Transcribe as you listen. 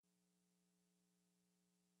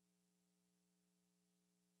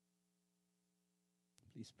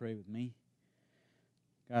Please pray with me.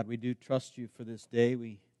 God, we do trust you for this day.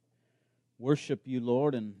 We worship you,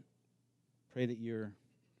 Lord, and pray that your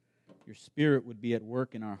Spirit would be at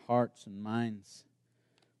work in our hearts and minds.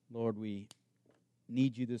 Lord, we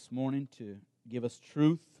need you this morning to give us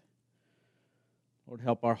truth. Lord,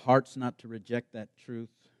 help our hearts not to reject that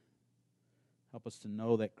truth. Help us to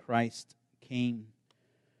know that Christ came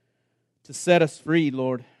to set us free,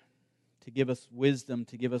 Lord, to give us wisdom,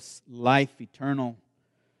 to give us life eternal,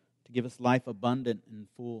 to give us life abundant and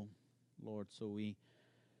full, Lord. So we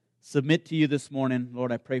submit to you this morning.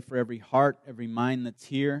 Lord, I pray for every heart, every mind that's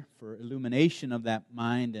here, for illumination of that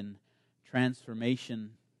mind and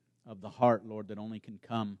transformation of the heart, Lord, that only can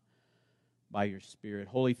come by your Spirit.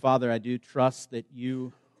 Holy Father, I do trust that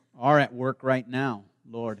you are at work right now,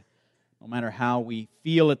 Lord. No matter how we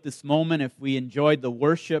feel at this moment, if we enjoyed the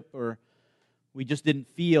worship or we just didn't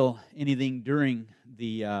feel anything during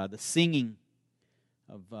the singing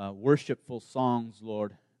of worshipful songs,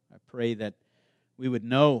 Lord, I pray that we would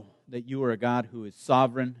know that you are a God who is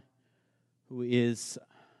sovereign, who is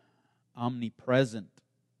omnipresent,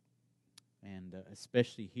 and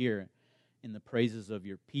especially here in the praises of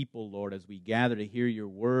your people, Lord, as we gather to hear your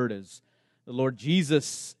word, as the Lord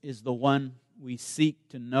Jesus is the one we seek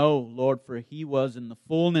to know, Lord, for he was in the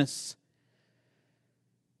fullness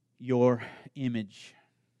your image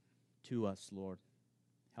to us, Lord.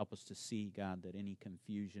 Help us to see, God, that any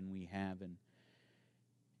confusion we have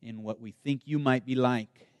in what we think you might be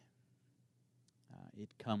like, it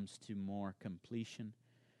comes to more completion.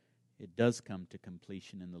 It does come to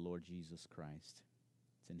completion in the Lord Jesus Christ.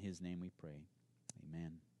 It's in his name we pray.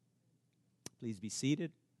 Amen. Please be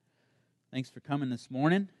seated. Thanks for coming this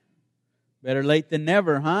morning. Better late than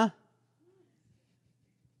never, huh?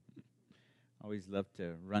 Always love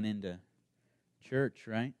to run into church,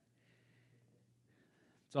 right?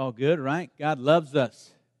 It's all good, right? God loves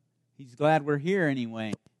us. He's glad we're here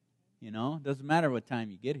anyway. You know, doesn't matter what time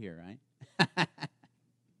you get here, right?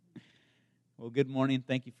 Well, good morning.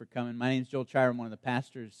 Thank you for coming. My name is Chaira. I'm one of the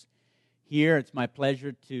pastors here. It's my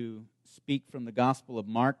pleasure to speak from the Gospel of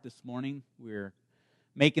Mark this morning. We're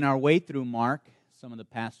making our way through Mark. Some of the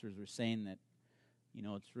pastors were saying that, you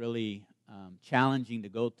know, it's really challenging to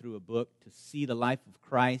go through a book, to see the life of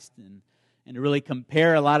Christ and to really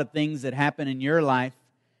compare a lot of things that happen in your life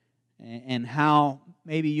and how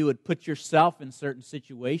maybe you would put yourself in certain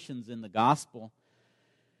situations in the gospel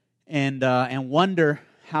and wonder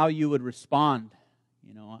how you would respond.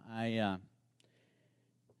 You know, I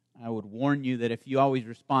would warn you that if you always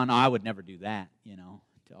respond, I would never do that, you know,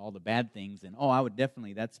 to all the bad things, and I would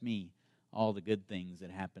definitely, that's me, all the good things that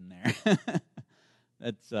happen there.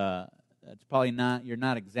 That's probably not, you're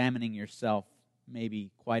not examining yourself maybe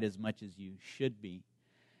quite as much as you should be.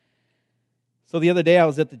 So the other day I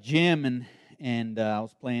was at the gym and I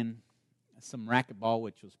was playing some racquetball,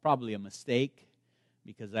 which was probably a mistake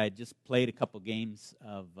because I had just played a couple games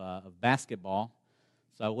of basketball.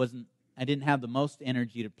 So I didn't have the most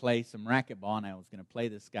energy to play some racquetball, and I was going to play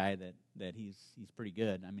this guy that he's pretty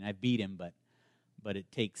good. I mean, I beat him, but it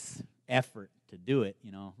takes effort to do it.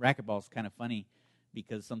 You know, racquetball's kind of funny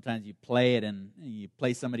because sometimes you play it and you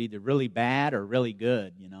play somebody either really bad or really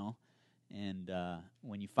good, you know. And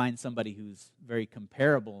when you find somebody who's very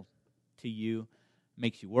comparable to you, it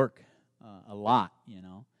makes you work a lot, you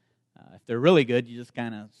know. If they're really good, you just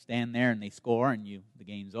kind of stand there and they score and the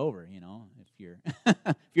game's over, you know. If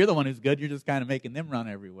you're the one who's good, you're just kind of making them run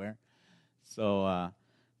everywhere. So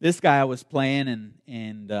this guy I was playing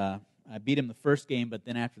and I beat him the first game, but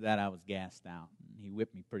then after that I was gassed out. He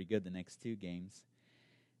whipped me pretty good the next two games.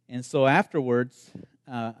 And so afterwards,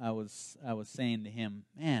 I was saying to him,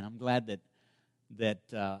 man, I'm glad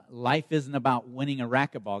that life isn't about winning a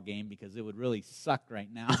racquetball game because it would really suck right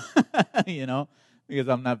now, you know, because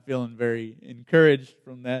I'm not feeling very encouraged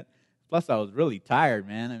from that. Plus, I was really tired,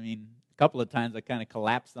 man. I mean, a couple of times I kind of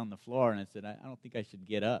collapsed on the floor, and I said, I don't think I should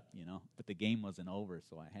get up, you know, but the game wasn't over,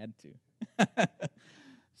 so I had to.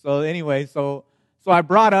 So anyway, so I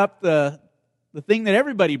brought up the thing that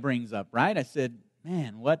everybody brings up, right? I said,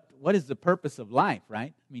 man, what is the purpose of life,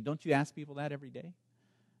 right? I mean, don't you ask people that every day?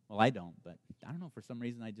 Well, I don't, but I don't know, for some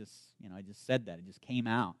reason I just said that. It just came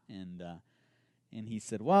out, and he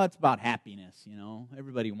said, well, it's about happiness, you know.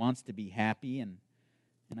 Everybody wants to be happy, and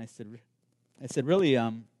I said, really,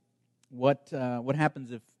 what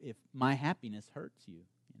happens if my happiness hurts you,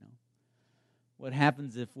 you know? What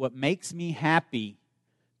happens if what makes me happy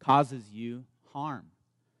causes you harm?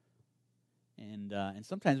 And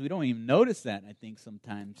sometimes we don't even notice that, I think,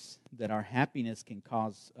 sometimes, that our happiness can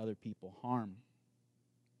cause other people harm.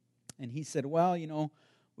 And he said, well, you know,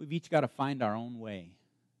 we've each got to find our own way.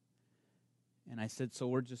 And I said, so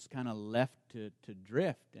we're just kind of left to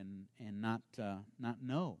drift and not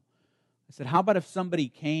know. I said, how about if somebody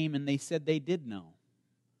came and they said they did know?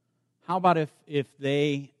 How about if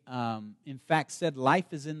they, in fact, said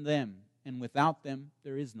life is in them, and without them,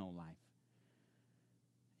 there is no life?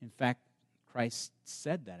 In fact, Christ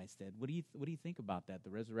said that. I said, what do you think about that? The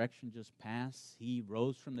resurrection just passed. He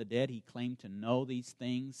rose from the dead. He claimed to know these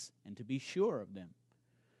things and to be sure of them.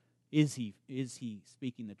 Is he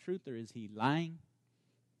speaking the truth, or is he lying?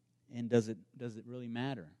 And does it really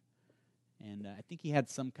matter? And I think he had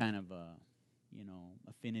some kind of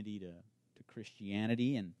affinity to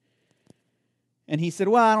Christianity, and he said,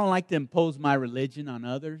 well, I don't like to impose my religion on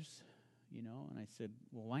others, And I said,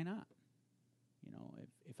 well, why not?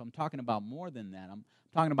 If I'm talking about more than that, I'm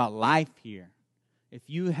talking about life here. If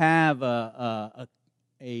you have a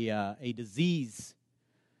disease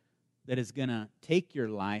that is going to take your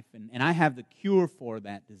life, and I have the cure for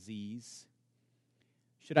that disease,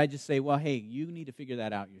 should I just say, well, hey, you need to figure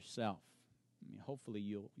that out yourself? I mean, hopefully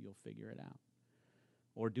you'll figure it out.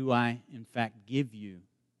 Or do I, in fact, give you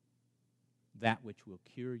that which will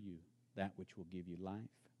cure you, that which will give you life?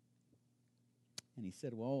 And he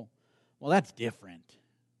said, well, that's different.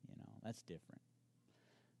 That's different.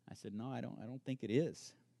 I said, no, I don't think it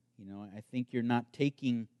is. I think you're not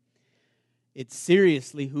taking it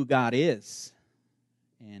seriously who God is.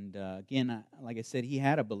 And again, like I said, he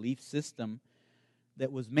had a belief system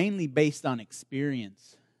that was mainly based on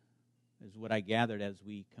experience, is what I gathered as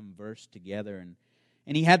we conversed together.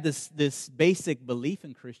 And he had this basic belief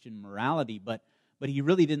in Christian morality, but he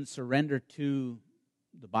really didn't surrender to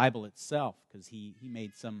the Bible itself, because he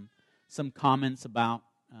made some comments about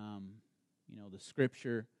the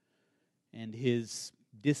Scripture and his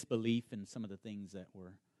disbelief in some of the things that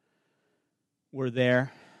were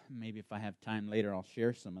there. Maybe if I have time later, I'll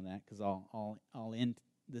share some of that, because I'll end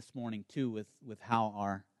this morning too with how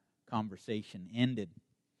our conversation ended.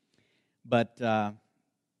 But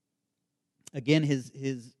again,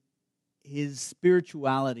 his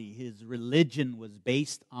spirituality, his religion was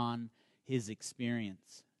based on his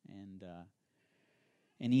experience, and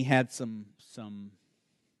he had some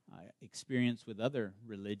experience with other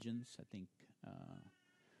religions. I think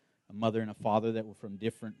a mother and a father that were from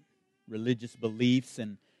different religious beliefs,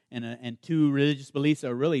 and two religious beliefs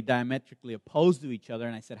that are really diametrically opposed to each other.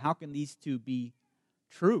 And I said, how can these two be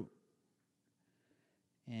true?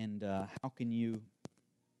 And how can you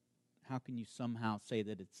somehow say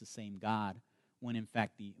that it's the same God when in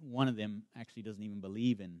fact one of them actually doesn't even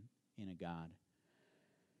believe in a God?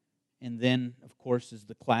 And then, of course, is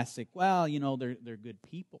the classic, well, they're good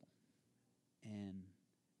people, and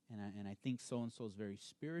I think so and so is very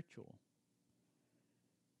spiritual.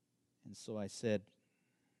 And so I said,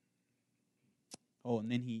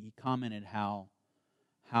 and then he commented how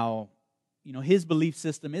his belief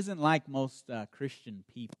system isn't like most Christian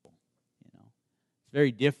people. It's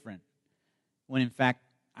very different. When in fact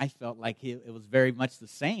I felt like it was very much the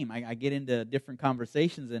same. I get into different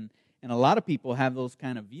conversations, and a lot of people have those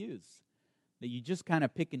kind of views, that you just kind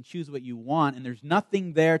of pick and choose what you want, and there's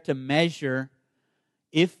nothing there to measure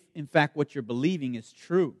if in fact what you're believing is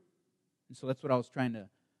true. And so that's what I was trying to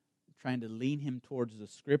lean him towards the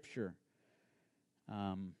Scripture,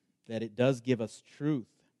 that it does give us truth.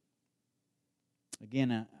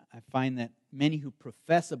 Again, I find that many who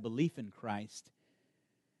profess a belief in Christ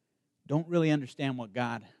don't really understand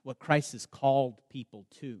what Christ has called people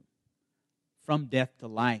to, from death to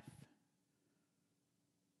life.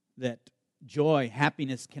 That joy,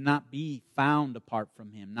 happiness cannot be found apart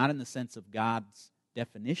from Him, not in the sense of God's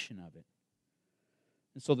definition of it.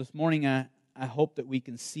 And so this morning, I hope that we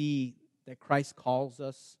can see that Christ calls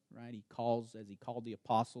us, right? He calls, as He called the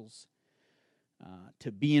apostles,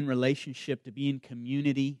 to be in relationship, to be in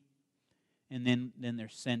community, and then they're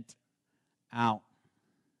sent out.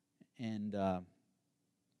 And I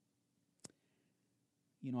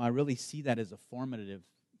really see that as a formative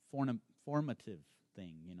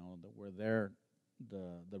thing. That where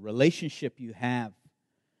the relationship you have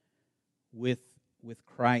with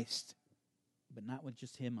Christ, but not with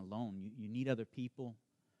just Him alone. You need other people,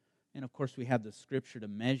 and of course we have the Scripture to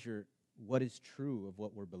measure what is true of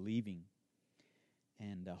what we're believing.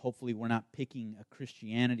 And hopefully we're not picking a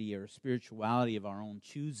Christianity or a spirituality of our own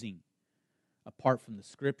choosing apart from the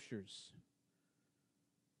Scriptures.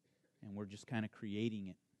 And we're just kind of creating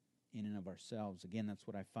it in and of ourselves. Again, that's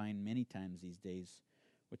what I find many times these days,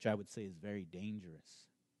 which I would say is very dangerous.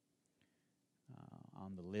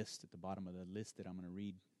 On the list, at the bottom of the list that I'm going to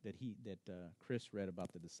read, that Chris read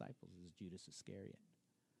about the disciples, is Judas Iscariot.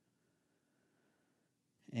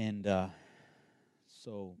 And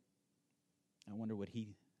so I wonder what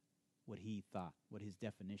he what he thought, what his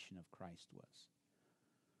definition of Christ was,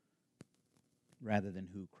 rather than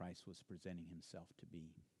who Christ was presenting himself to be.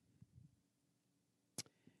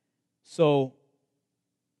 So,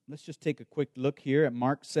 let's just take a quick look here at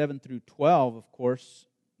Mark 7 through 12, of course.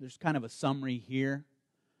 There's kind of a summary here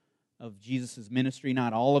of Jesus' ministry,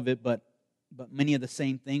 not all of it, but many of the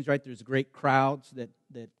same things, right? There's great crowds that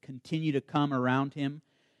continue to come around him.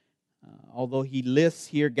 Although he lists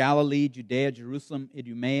here Galilee, Judea, Jerusalem,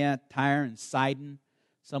 Idumea, Tyre, and Sidon,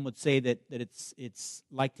 some would say that it's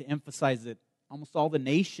like to emphasize that almost all the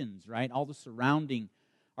nations, right, all the surrounding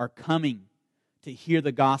are coming to hear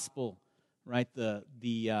the gospel, right?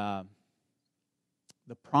 The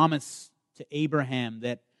promise to Abraham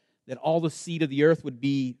that all the seed of the earth would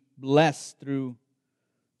be blessed through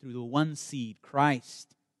the one seed,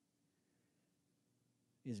 Christ,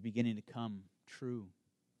 is beginning to come true.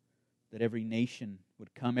 That every nation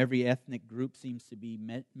would come, every ethnic group seems to be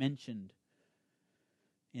mentioned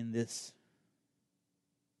in this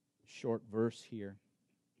short verse here.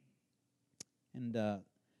 And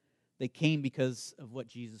they came because of what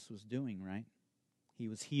Jesus was doing, right? He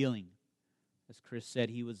was healing. As Chris said,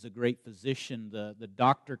 he was a great physician. The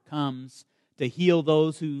doctor comes to heal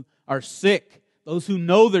those who are sick, those who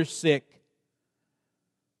know they're sick.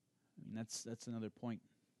 I mean, that's another point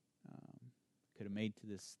could have made to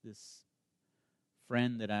this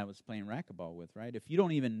friend that I was playing racquetball with, right? If you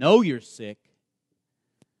don't even know you're sick,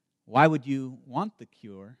 why would you want the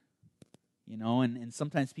cure? You know, and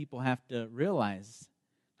sometimes people have to realize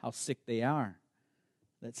how sick they are.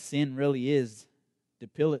 That sin really is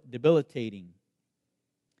debilitating.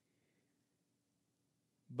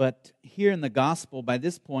 But here in the gospel, by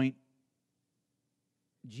this point,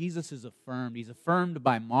 Jesus is affirmed. He's affirmed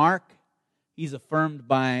by Mark. He's affirmed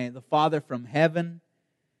by the Father from heaven.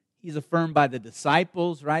 He's affirmed by the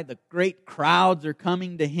disciples, right? The great crowds are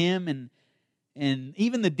coming to him, and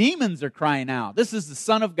even the demons are crying out, "This is the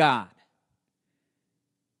Son of God."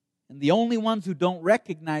 And the only ones who don't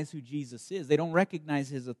recognize who Jesus is, they don't recognize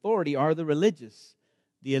his authority, are the religious,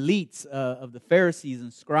 the elites of the Pharisees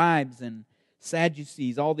and scribes and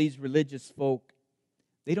Sadducees, all these religious folk.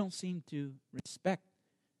 They don't seem to respect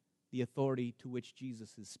the authority to which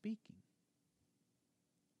Jesus is speaking.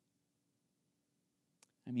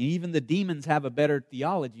 I mean, even the demons have a better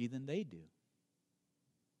theology than they do.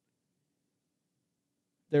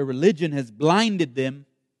 Their religion has blinded them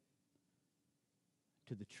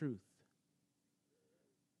to the truth.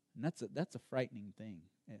 And that's a frightening thing.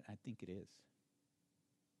 I think it is.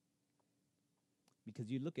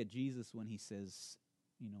 Because you look at Jesus when he says,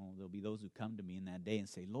 you know, there'll be those who come to me in that day and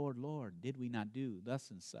say, "Lord, Lord, did we not do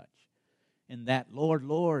thus and such?" And that Lord,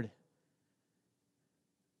 Lord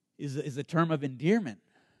is a term of endearment,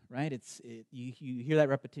 right? You hear that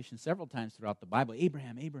repetition several times throughout the Bible.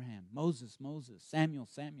 Abraham, Abraham, Moses, Moses, Samuel,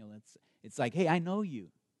 Samuel. It's like, hey, I know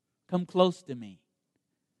you. Come close to me.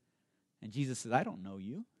 And Jesus says, I don't know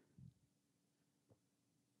you.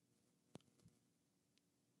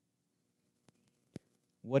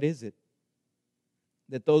 What is it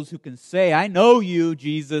that those who can say, I know you,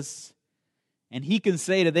 Jesus, and he can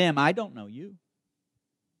say to them, I don't know you?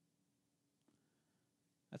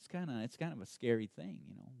 It's kind of a scary thing,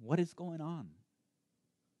 you know. What is going on?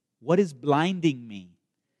 What is blinding me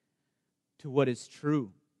to what is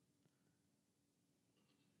true?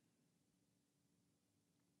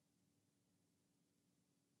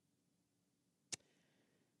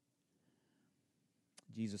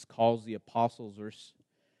 Jesus calls the apostles, verse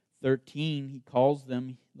 13, he calls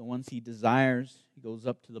them, the ones he desires. He goes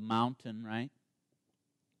up to the mountain, right?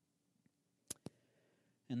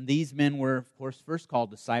 And these men were, of course, first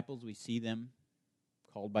called disciples. We see them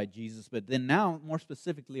called by Jesus. But then now, more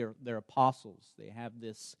specifically, they're apostles. They have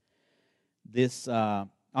this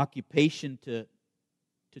occupation to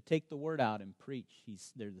take the word out and preach.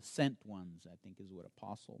 They're the sent ones, I think is what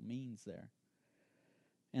apostle means there.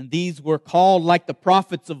 And these were called, like the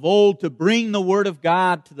prophets of old, to bring the word of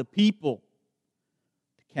God to the people,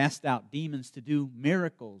 to cast out demons, to do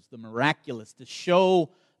miracles, the miraculous, to show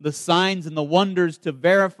the signs and the wonders, to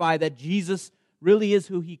verify that Jesus really is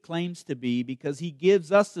who he claims to be, because he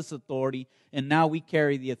gives us this authority, and now we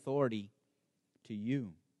carry the authority to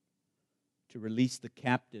you, to release the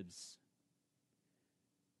captives.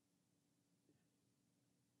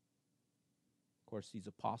 Of course, these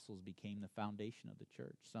apostles became the foundation of the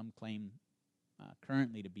church. Some claim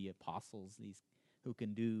currently to be apostles, these who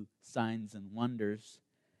can do signs and wonders.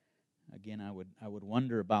 Again, I would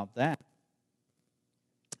wonder about that.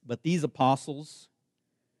 But these apostles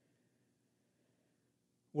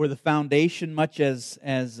were the foundation, much as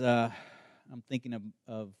I'm thinking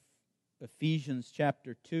of Ephesians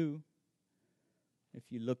chapter 2. If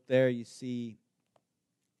you look there, you see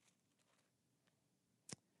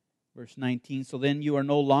verse 19. So then you are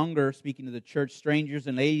no longer, speaking to the church, strangers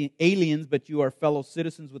and aliens, but you are fellow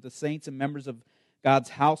citizens with the saints and members of God's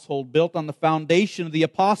household, built on the foundation of the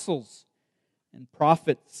apostles and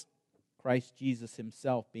prophets, Christ Jesus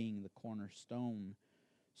himself being the cornerstone.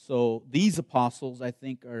 So these apostles, I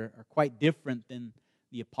think, are quite different than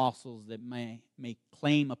the apostles that may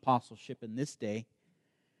claim apostleship in this day,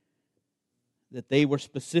 that they were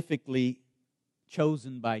specifically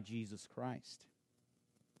chosen by Jesus Christ.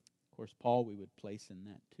 Of course, Paul we would place in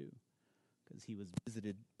that too, because he was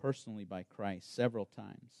visited personally by Christ several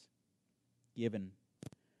times, given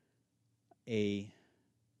a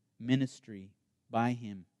ministry by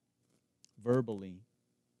him verbally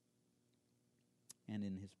and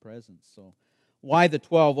in his presence. So why the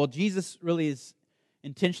 12? Well, Jesus really is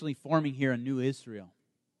intentionally forming here a new Israel,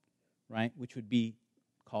 right? Which would be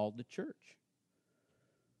called the church.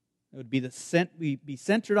 It would be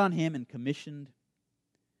centered on him and commissioned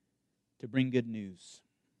to bring good news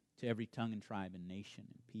to every tongue and tribe and nation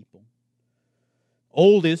and people.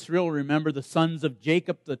 Old Israel, remember the sons of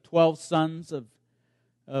Jacob, the 12 sons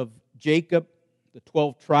of Jacob, the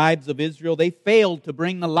 12 tribes of Israel, they failed to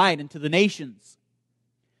bring the light into the nations.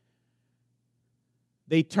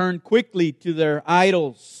 They turned quickly to their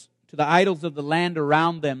idols, to the idols of the land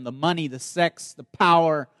around them, the money, the sex, the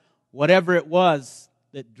power, whatever it was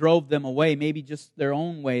that drove them away, maybe just their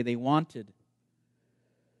own way they wanted.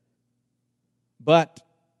 But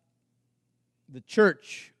the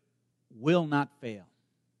church will not fail.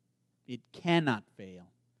 It cannot fail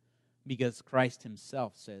because Christ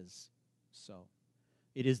himself says so.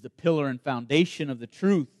 It is the pillar and foundation of the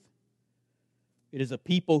truth. It is a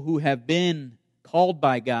people who have been called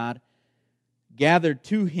by God, gathered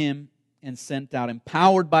to him and sent out,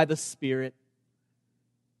 empowered by the Spirit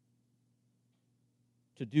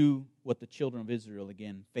to do what the children of Israel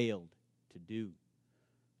again failed to do.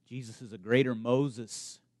 Jesus is a greater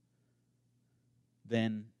Moses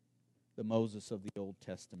than the Moses of the Old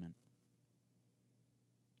Testament.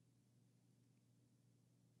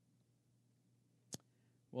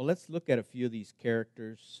 Well, let's look at a few of these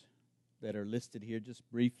characters that are listed here just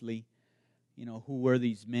briefly. You know, who were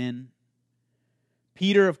these men?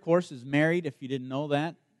 Peter, of course, is married, if you didn't know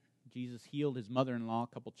that. Jesus healed his mother-in-law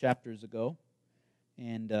a couple chapters ago.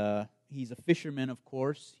 And he's a fisherman, of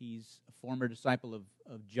course. He's a former disciple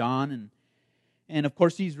of John. And of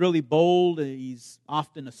course, he's really bold. He's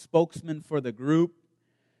often a spokesman for the group.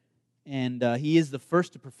 And he is the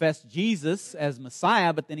first to profess Jesus as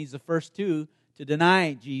Messiah, but then he's the first to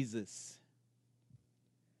deny Jesus.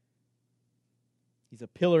 He's a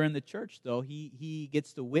pillar in the church, though. He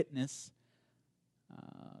gets to witness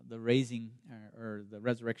the raising or the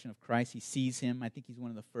resurrection of Christ. He sees him. I think he's one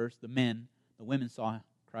of the first. The women saw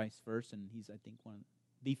Christ first, and he's, I think,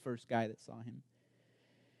 the first guy that saw him.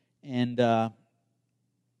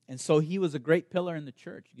 And so he was a great pillar in the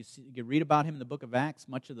church. You can read about him in the book of Acts.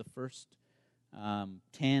 Much of the first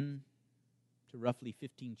 10 to roughly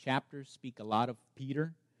 15 chapters speak a lot of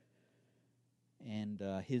Peter and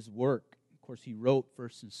his work. Of course, he wrote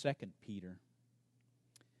 1st and 2nd Peter.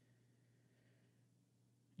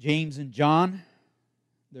 James and John,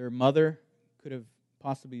 their mother could have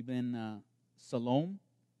possibly been Salome.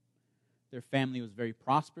 Their family was very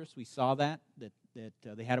prosperous. We saw that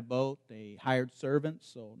they had a boat. They hired servants,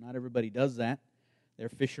 so not everybody does that. They're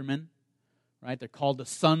fishermen, right? They're called the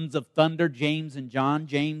sons of thunder, James and John.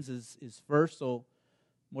 James is first, so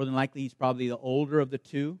more than likely he's probably the older of the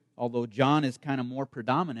two, although John is kind of more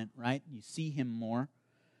predominant, right? You see him more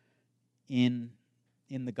in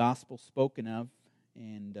the gospel spoken of,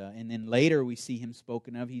 and then later we see him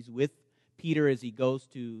spoken of. He's with Peter as he goes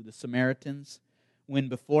to the Samaritans, when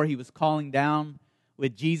before he was calling down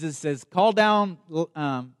with Jesus, says, call down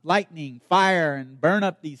lightning, fire, and burn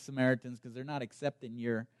up these Samaritans because they're not accepting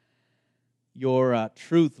your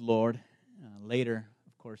truth, Lord. Later,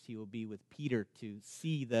 of course, he will be with Peter to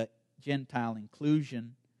see the Gentile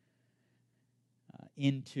inclusion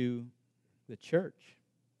into the church,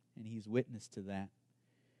 and he's witness to that.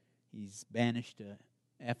 He's banished to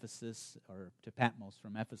Ephesus, or to Patmos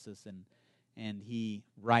from Ephesus, and he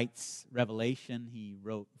writes Revelation. He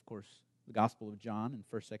wrote, of course, the Gospel of John and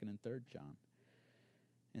 1st, 2nd, and 3rd John.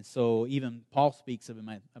 And so even Paul speaks of him,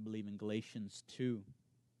 I believe, in Galatians 2.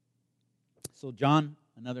 So John,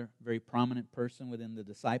 another very prominent person within the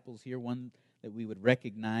disciples here, one that we would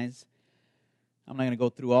recognize. I'm not going to go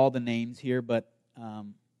through all the names here, but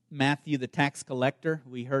Matthew, the tax collector,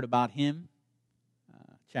 we heard about him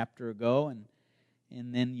a chapter ago.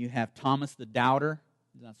 And then you have Thomas the doubter.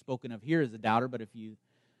 He's not spoken of here as a doubter, but if you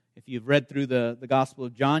If you've read through the Gospel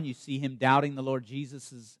of John, you see him doubting the Lord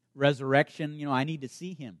Jesus' resurrection. I need to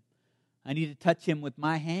see him. I need to touch him with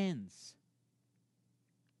my hands.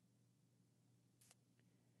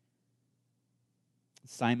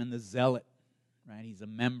 Simon the Zealot, right? He's a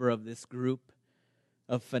member of this group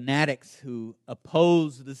of fanatics who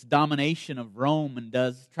oppose this domination of Rome and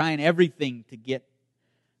trying everything to get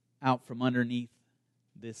out from underneath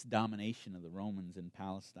this domination of the Romans in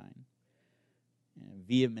Palestine. And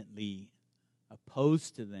vehemently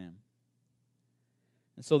opposed to them.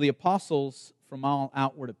 And so the apostles, from all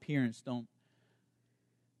outward appearance, don't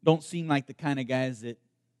seem like the kind of guys that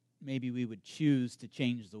maybe we would choose to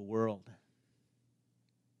change the world.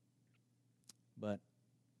 But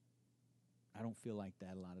I don't feel like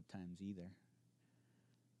that a lot of times either.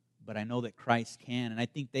 But I know that Christ can, and I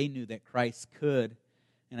think they knew that Christ could.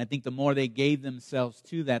 And I think the more they gave themselves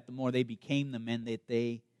to that, the more they became the men that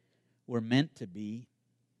they were meant to be.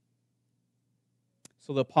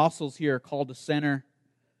 So the apostles here are called to center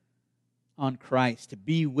on Christ, to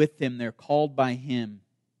be with Him. They're called by Him,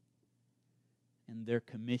 and they're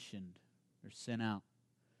commissioned. They're sent out.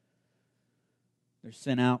 They're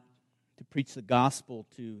sent out to preach the gospel,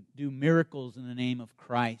 to do miracles in the name of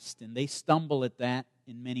Christ. And they stumble at that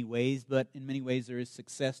in many ways, but in many ways there is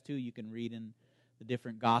success too. You can read in the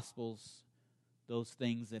different gospels those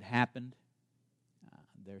things that happened,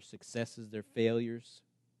 their successes, their failures.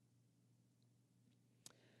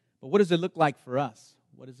 But what does it look like for us?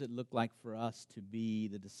 What does it look like for us to be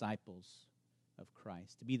the disciples of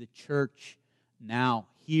Christ, to be the church now,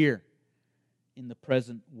 here, in the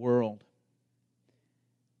present world?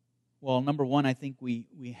 Well, number one, I think we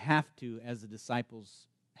have to, as the disciples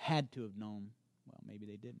had to have known, well, maybe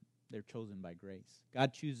they didn't. They're chosen by grace.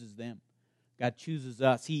 God chooses them. God chooses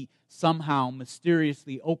us. He somehow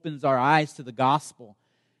mysteriously opens our eyes to the gospel.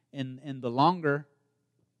 And the longer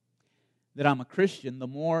that I'm a Christian, the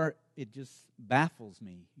more it just baffles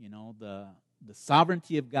me, the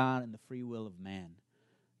sovereignty of God and the free will of man,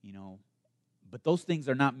 But those things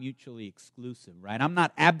are not mutually exclusive, right? I'm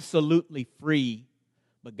not absolutely free,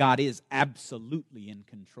 but God is absolutely in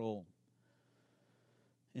control.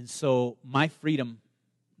 And so my freedom,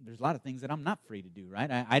 there's a lot of things that I'm not free to do,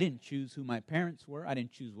 right? I didn't choose who my parents were. I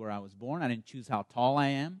didn't choose where I was born. I didn't choose how tall I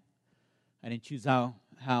am. I didn't choose how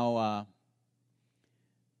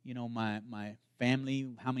my family,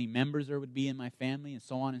 how many members there would be in my family, and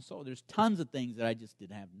so on and so on. There's tons of things that I just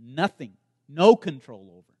did have no control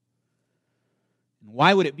over. And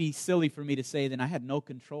why would it be silly for me to say that I had no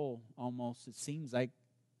control, almost, it seems like,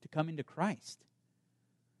 to come into Christ?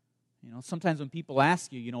 Sometimes when people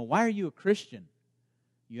ask you, why are you a Christian?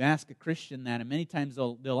 You ask a Christian that, and many times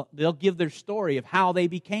they'll give their story of how they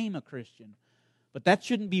became a Christian. But that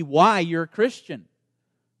shouldn't be why you're a Christian.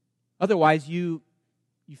 Otherwise, you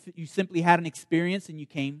simply had an experience and you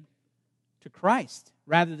came to Christ.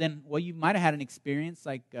 Rather than, well, you might have had an experience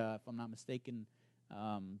like, if I'm not mistaken,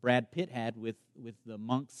 Brad Pitt had with the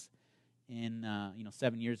monks in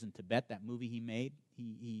 7 Years in Tibet, that movie he made.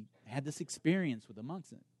 He had this experience with the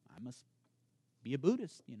monks. I must be a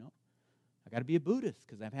Buddhist, I got to be a Buddhist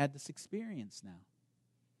because I've had this experience now.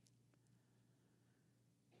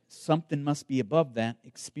 Something must be above that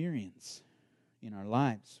experience in our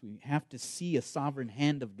lives. We have to see a sovereign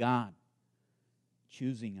hand of God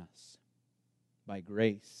choosing us by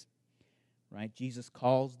grace. Right? Jesus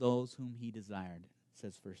calls those whom He desired,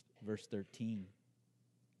 says verse 13.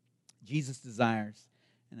 Jesus desires.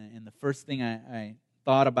 And the first thing I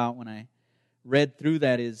thought about when I read through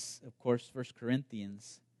that is, of course, 1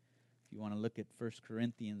 Corinthians. If you want to look at 1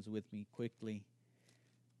 Corinthians with me quickly,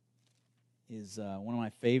 is one of my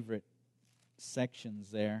favorite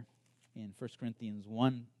sections there in 1 Corinthians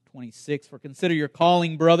 1:26. For consider your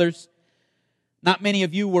calling, brothers. Not many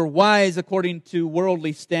of you were wise according to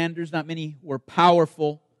worldly standards. Not many were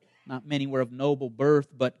powerful. Not many were of noble birth.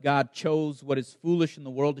 But God chose what is foolish in the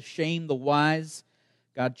world to shame the wise.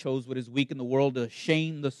 God chose what is weak in the world to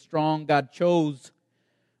shame the strong. God chose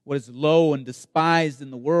what is low and despised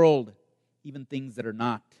in the world, even things that are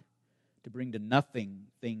not, to bring to nothing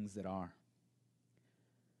things that are,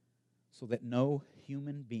 so that no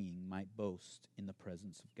human being might boast in the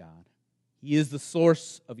presence of God. He is the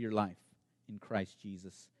source of your life in Christ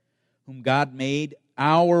Jesus, whom God made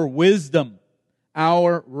our wisdom,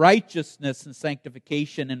 our righteousness and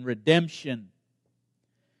sanctification and redemption.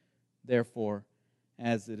 Therefore,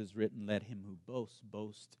 as it is written, let him who boasts,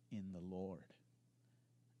 boast in the Lord.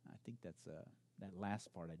 I think that's that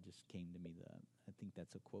last part I just came to me. I think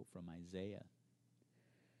that's a quote from Isaiah.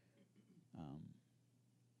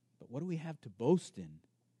 But what do we have to boast in?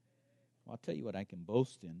 Well, I'll tell you what I can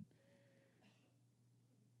boast in.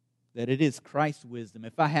 that it is Christ's wisdom.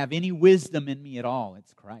 If I have any wisdom in me at all,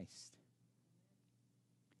 it's Christ.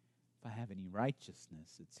 If I have any righteousness,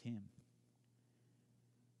 it's Him.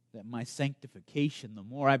 That my sanctification, the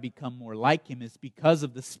more I become more like Him, is because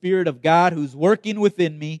of the Spirit of God who's working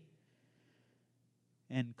within me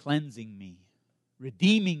and cleansing me,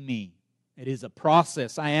 redeeming me. It is a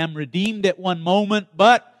process. I am redeemed at one moment,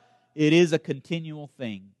 but it is a continual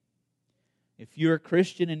thing. If you're a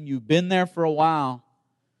Christian and you've been there for a while,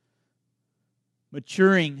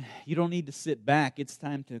 maturing, you don't need to sit back. It's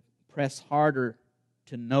time to press harder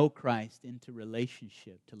to know Christ, into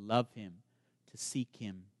relationship, to love Him, to seek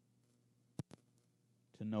Him,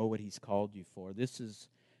 to know what He's called you for. This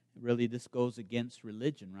goes against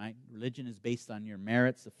religion, right? Religion is based on your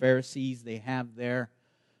merits. The Pharisees, they have their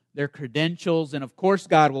credentials, and of course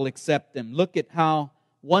God will accept them. Look at how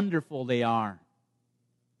wonderful they are.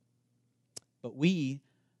 But we,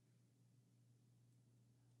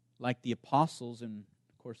 like the apostles, and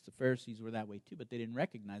of course the Pharisees were that way too, but they didn't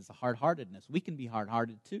recognize the hard-heartedness. We can be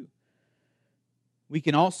hard-hearted too. We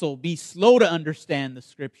can also be slow to understand the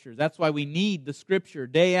Scripture. That's why we need the Scripture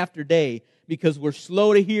day after day, because we're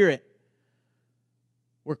slow to hear it.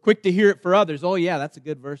 We're quick to hear it for others. Oh yeah, that's a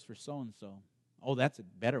good verse for so-and-so. Oh, that's a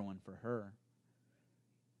better one for her.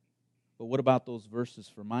 But what about those verses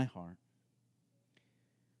for my heart?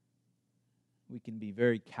 We can be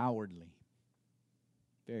very cowardly.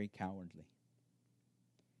 Very cowardly.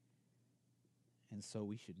 And so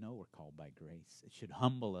we should know we're called by grace. It should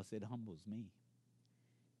humble us. It humbles me.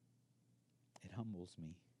 It humbles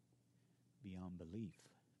me beyond belief.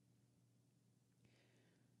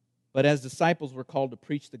 But as disciples, we're called to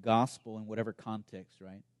preach the gospel in whatever context,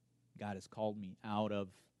 right? God has called me out of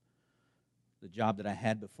the job that I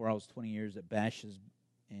had before I was 20 years at Bash's,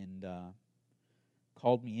 and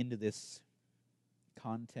called me into this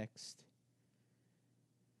context.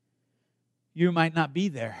 You might not be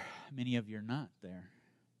there. Many of you are not there.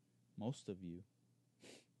 Most of you.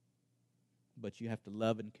 But you have to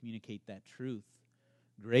love and communicate that truth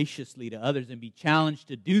graciously to others and be challenged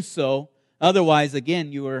to do so. Otherwise,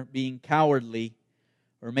 again, you are being cowardly.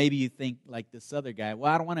 Or maybe you think like this other guy,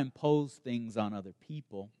 well, I don't want to impose things on other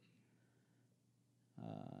people.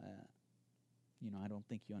 I don't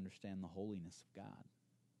think you understand the holiness of God.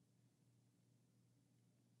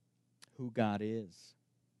 Who God is.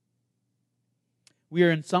 We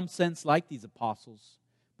are in some sense like these apostles,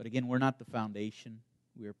 but again, we're not the foundation.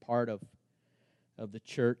 We are part of the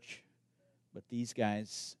church, but these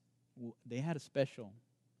guys, they had a special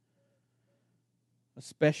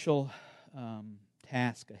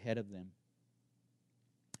task ahead of them,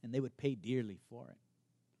 and they would pay dearly for it.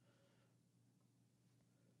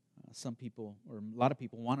 Some people, or a lot of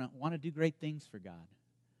people, want to do great things for God,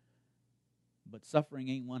 but suffering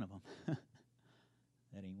ain't one of them.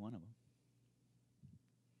 That ain't one of them.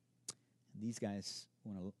 These guys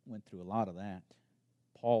went through a lot of that.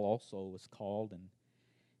 Paul also was called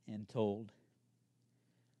and told,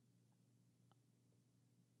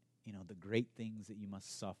 the great things that you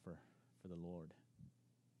must suffer for the Lord.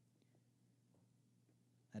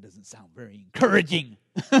 That doesn't sound very encouraging,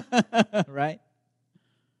 right?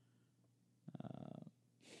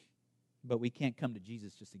 But we can't come to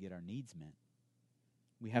Jesus just to get our needs met.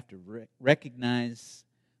 We have to recognize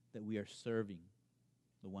that we are serving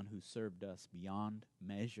the one who served us beyond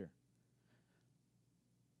measure.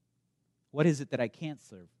 What is it that I can't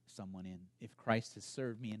serve someone in if Christ has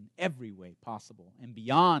served me in every way possible and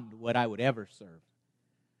beyond what I would ever serve,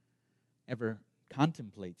 ever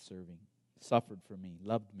contemplate serving, suffered for me,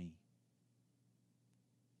 loved me?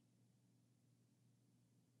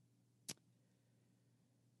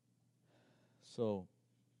 So,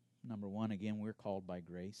 number one, again, we're called by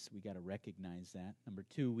grace. We got to recognize that. Number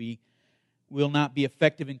two, we will not be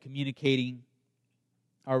effective in communicating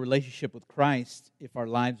our relationship with Christ if our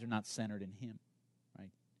lives are not centered in Him. Right?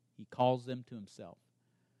 He calls them to Himself.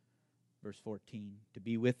 Verse 14, to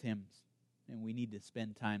be with Him, and we need to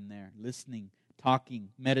spend time there, listening, talking,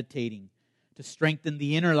 meditating, to strengthen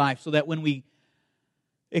the inner life so that when we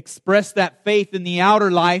express that faith in the outer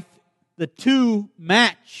life, the two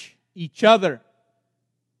match each other.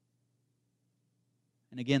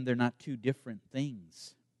 And again, they're not two different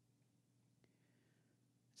things.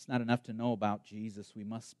 It's not enough to know about Jesus. We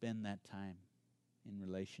must spend that time in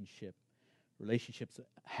relationship. Relationships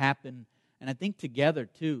happen, and I think together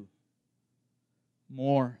too,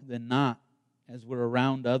 more than not, as we're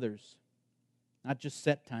around others. Not just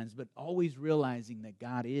set times, but always realizing that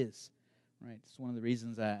God is. Right? It's one of the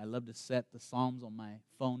reasons I love to set the Psalms on my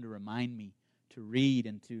phone to remind me to read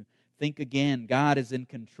and to think again. God is in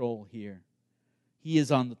control here. He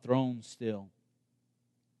is on the throne still.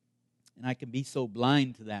 And I can be so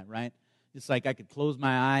blind to that, right? Just like I could close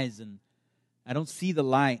my eyes and I don't see the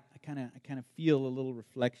light. I kind of feel a little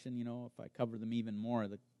reflection, if I cover them even more.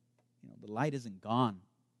 The light isn't gone.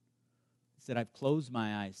 It's that I've closed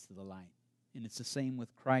my eyes to the light. And it's the same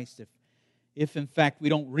with Christ. If in fact we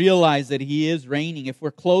don't realize that He is reigning, if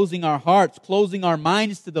we're closing our hearts, closing our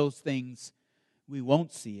minds to those things, we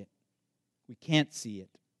won't see it. We can't see it.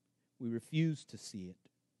 We refuse to see it.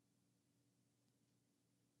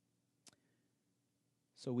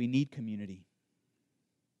 So we need community,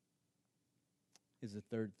 is the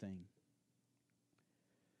third thing.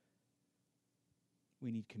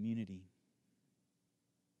 We need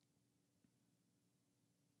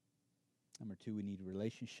Number 2, we need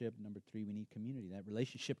relationship. Number 3, we need community. That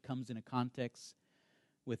relationship comes in a context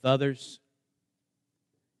with others.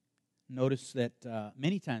 Notice that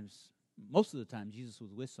many times, most of the time, Jesus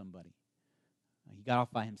was with somebody. He got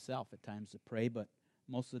off by himself at times to pray, but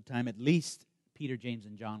most of the time, at least, Peter, James,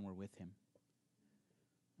 and John were with him.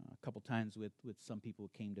 A couple times with some people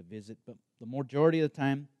who came to visit, but the majority of the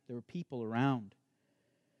time, there were people around.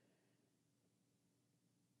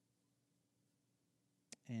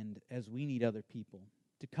 And as we need other people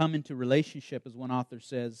to come into relationship, as one author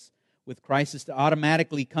says, with Christ, is to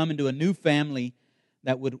automatically come into a new family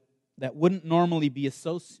that we wouldn't normally be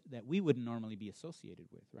associated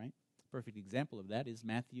with, right? A perfect example of that is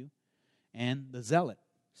Matthew and the zealot,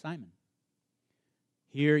 Simon.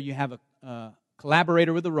 Here you have a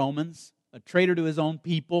collaborator with the Romans, a traitor to his own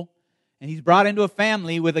people, and he's brought into a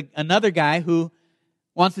family with another guy who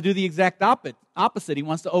wants to do the exact opposite. He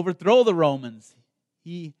wants to overthrow the Romans.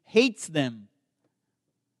 He hates them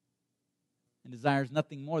and desires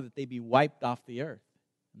nothing more that they be wiped off the earth.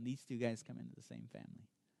 And these two guys come into the same family.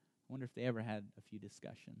 I wonder if they ever had a few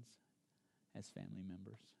discussions as family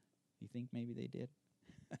members. You think maybe they did?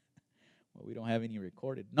 Well, we don't have any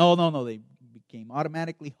recorded. No. They became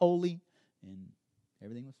automatically holy and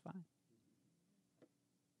everything was fine.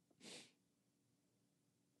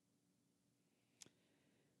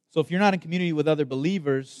 So if you're not in community with other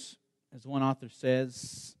believers, as one author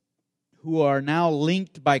says, who are now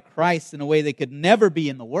linked by Christ in a way they could never be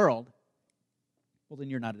in the world, well, then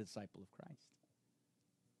you're not a disciple of Christ.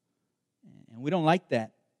 And we don't like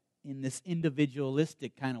that in this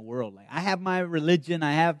individualistic kind of world. Like, I have my religion,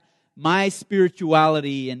 I have my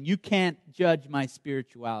spirituality, and you can't judge my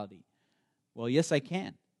spirituality. Well, yes, I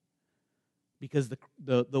can. Because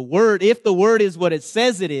the Word, if the Word is what it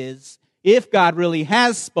says it is, if God really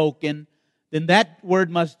has spoken, then that Word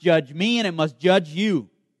must judge me and it must judge you.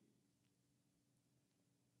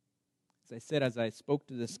 As I said, as I spoke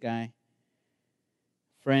to this guy,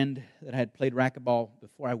 friend that I had played racquetball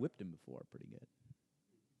before, I whipped him before pretty good.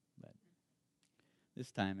 But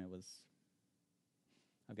this time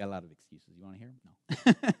I've got a lot of excuses. You want to hear them?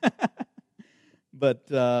 No. But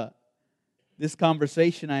this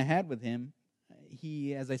conversation I had with him,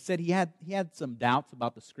 as I said, he had some doubts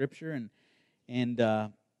about the Scripture,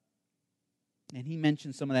 and he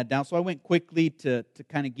mentioned some of that doubt. So I went quickly to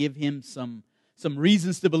kind of give him some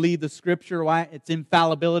reasons to believe the Scripture, why its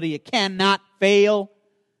infallibility. It cannot fail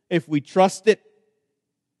if we trust it.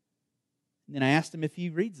 And then I asked him if he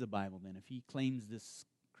reads the Bible then, if he claims this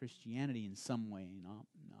Christianity in some way. No,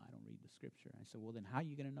 I don't read the Scripture. I said, well, then how are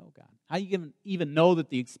you going to know God? How are you going to even know that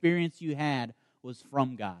the experience you had was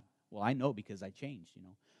from God? Well, I know because I changed,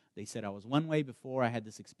 They said I was one way before I had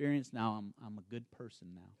this experience. Now I'm a good person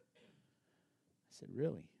now. I said,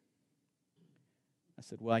 really? I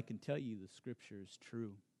said, well, I can tell you the Scripture is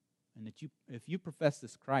true. And that if you profess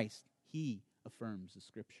this Christ, He affirms the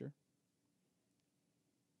Scripture.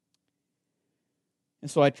 And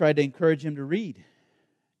so I tried to encourage him to read.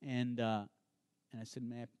 And I said,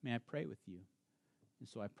 may I pray with you? And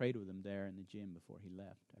so I prayed with him there in the gym before he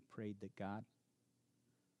left. I prayed that God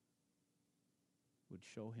would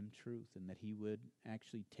show him truth and that he would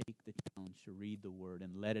actually take the challenge to read the Word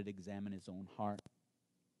and let it examine his own heart.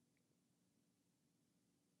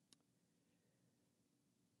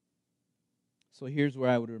 So here's where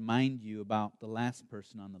I would remind you about the last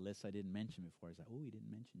person on the list I didn't mention before. He's like, oh, he didn't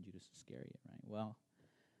mention Judas Iscariot, right? Well,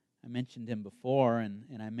 I mentioned him before, and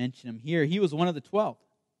I mention him here. He was one of the 12,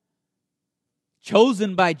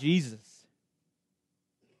 chosen by Jesus.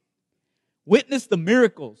 Witnessed the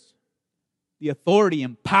miracles, the authority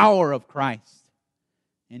and power of Christ,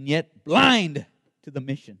 and yet blind to the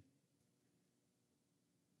mission.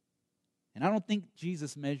 And I don't think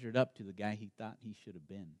Jesus measured up to the guy he thought he should have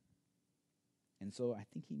been. And so I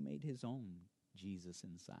think he made his own Jesus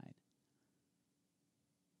inside.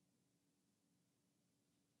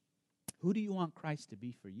 Who do you want Christ to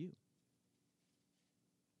be for you?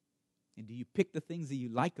 And do you pick the things that you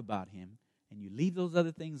like about Him and you leave those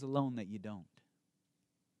other things alone that you don't?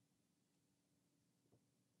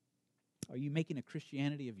 Are you making a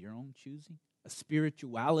Christianity of your own choosing? A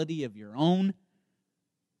spirituality of your own?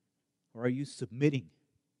 Or are you submitting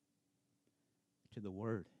to the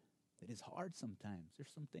Word? It is hard sometimes.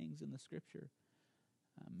 There's some things in the Scripture,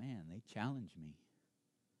 man, they challenge me.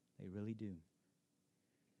 They really do.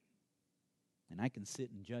 And I can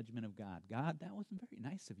sit in judgment of God. God, that wasn't very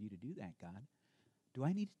nice of you to do that, God. Do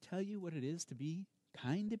I need to tell you what it is to be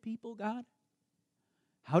kind to people, God?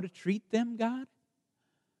 How to treat them, God?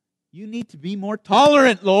 You need to be more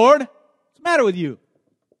tolerant, Lord. What's the matter with you?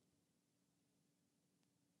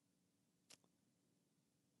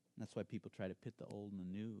 That's why people try to pit the old and the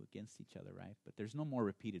new against each other, right? But there's no more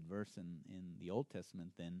repeated verse in the Old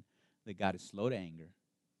Testament than that God is slow to anger,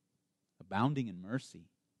 abounding in mercy,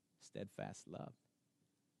 steadfast love.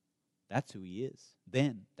 That's who He is.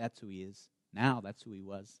 Then, that's who He is. Now, that's who He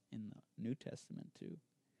was in the New Testament too.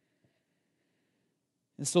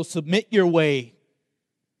 And so submit your way.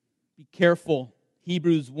 Be careful.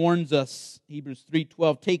 Hebrews warns us, Hebrews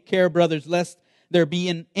 3:12, take care, brothers, lest there be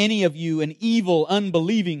in any of you an evil,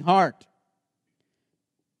 unbelieving heart,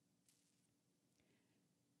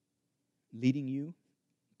 leading you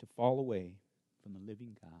to fall away from the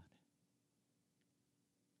living God.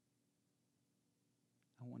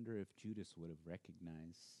 I wonder if Judas would have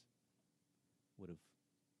recognized, would have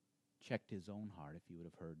checked his own heart if he would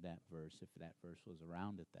have heard that verse, if that verse was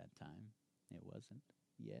around at that time. It wasn't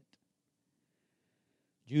yet.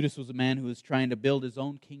 Judas was a man who was trying to build his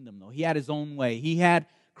own kingdom, though. He had his own way. He had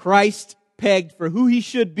Christ pegged for who He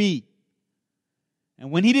should be.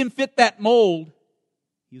 And when he didn't fit that mold,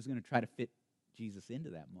 he was going to try to fit Jesus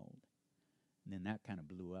into that mold. And then that kind of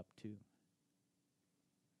blew up too.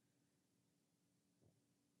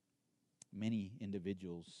 Many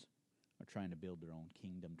individuals are trying to build their own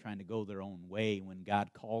kingdom, trying to go their own way. When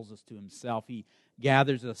God calls us to Himself, He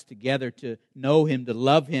gathers us together to know Him, to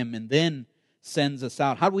love Him, and then sends us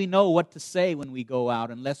out. How do we know what to say when we go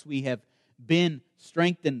out unless we have been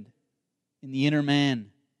strengthened in the inner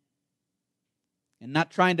man and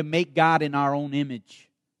not trying to make God in our own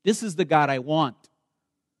image? This is the God I want.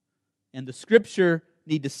 And the Scripture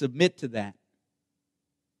need to submit to that.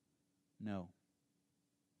 No.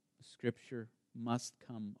 The Scripture must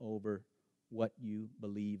come over what you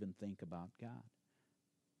believe and think about God.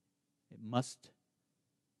 It must.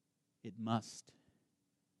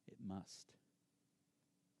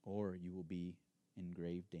 Or you will be in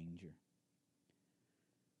grave danger.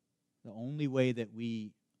 The only way that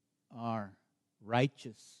we are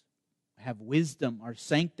righteous, have wisdom, are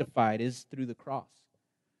sanctified is through the cross.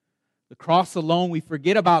 The cross alone, we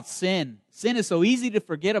forget about sin. Sin is so easy to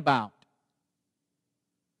forget about.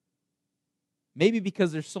 Maybe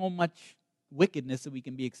because there's so much wickedness that we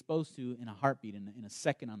can be exposed to in a heartbeat, in a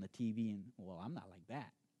second on the TV, and, well, I'm not like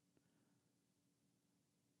that.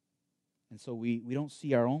 And so we don't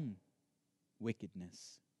see our own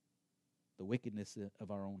wickedness, the wickedness of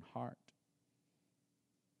our own heart.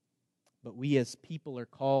 But we as people are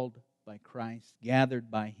called by Christ, gathered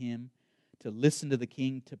by Him, to listen to the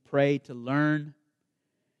King, to pray, to learn,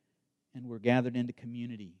 and we're gathered into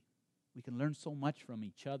community. We can learn so much from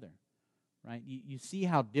each other, right? You see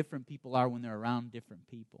how different people are when they're around different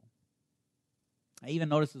people. I even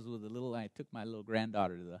noticed this with I took my little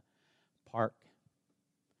granddaughter to the park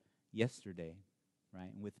yesterday,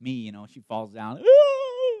 right? And with me, she falls down,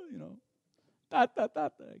 I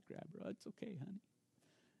grab her. It's okay, honey.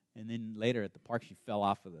 And then later at the park, she fell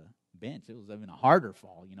off of the bench. It was even a harder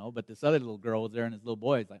fall, but this other little girl was there, and this little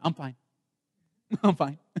boy is like, I'm fine. I'm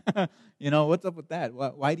fine. What's up with that?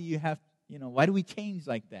 Why do you have, why do we change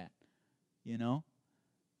like that? Even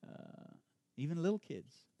little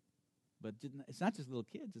kids. But it's not just little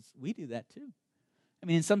kids. We do that too. I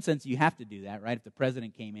mean, in some sense, you have to do that, right? If the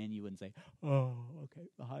president came in, you wouldn't say, oh, okay,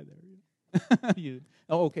 well, hi there.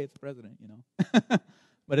 Okay, it's the president,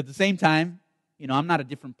 But at the same time, I'm not a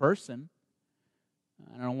different person.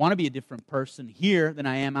 I don't want to be a different person here than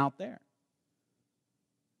I am out there.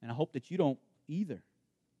 And I hope that you don't either.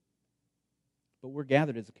 But we're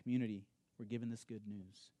gathered as a community. We're given this good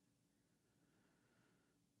news.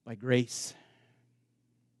 By grace,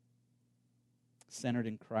 centered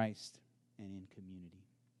in Christ and in community.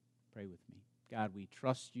 Pray with me. God, we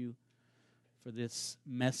trust You for this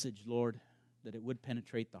message, Lord, that it would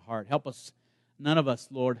penetrate the heart. Help us, none of us,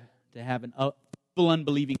 Lord, to have an full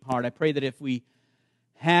unbelieving heart. I pray that if we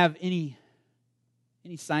have any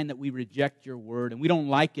sign that we reject Your word and we don't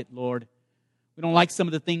like it, Lord, we don't like some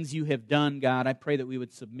of the things You have done, God, I pray that we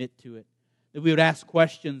would submit to it, that we would ask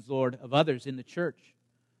questions, Lord, of others in the church,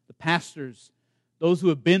 the pastors, those who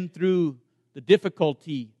have been through the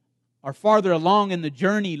difficulty, are farther along in the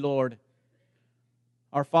journey, Lord.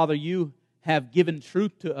 Our Father, you have given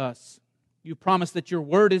truth to us. You promise that your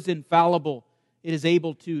word is infallible. It is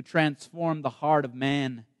able to transform the heart of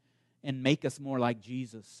man and make us more like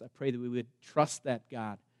Jesus. I pray that we would trust that,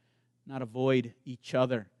 God, not avoid each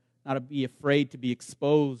other, not be afraid to be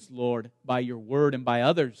exposed, Lord, by your word and by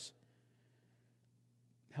others.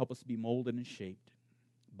 Help us to be molded and shaped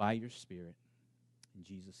by your Spirit. In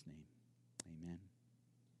Jesus' name, amen.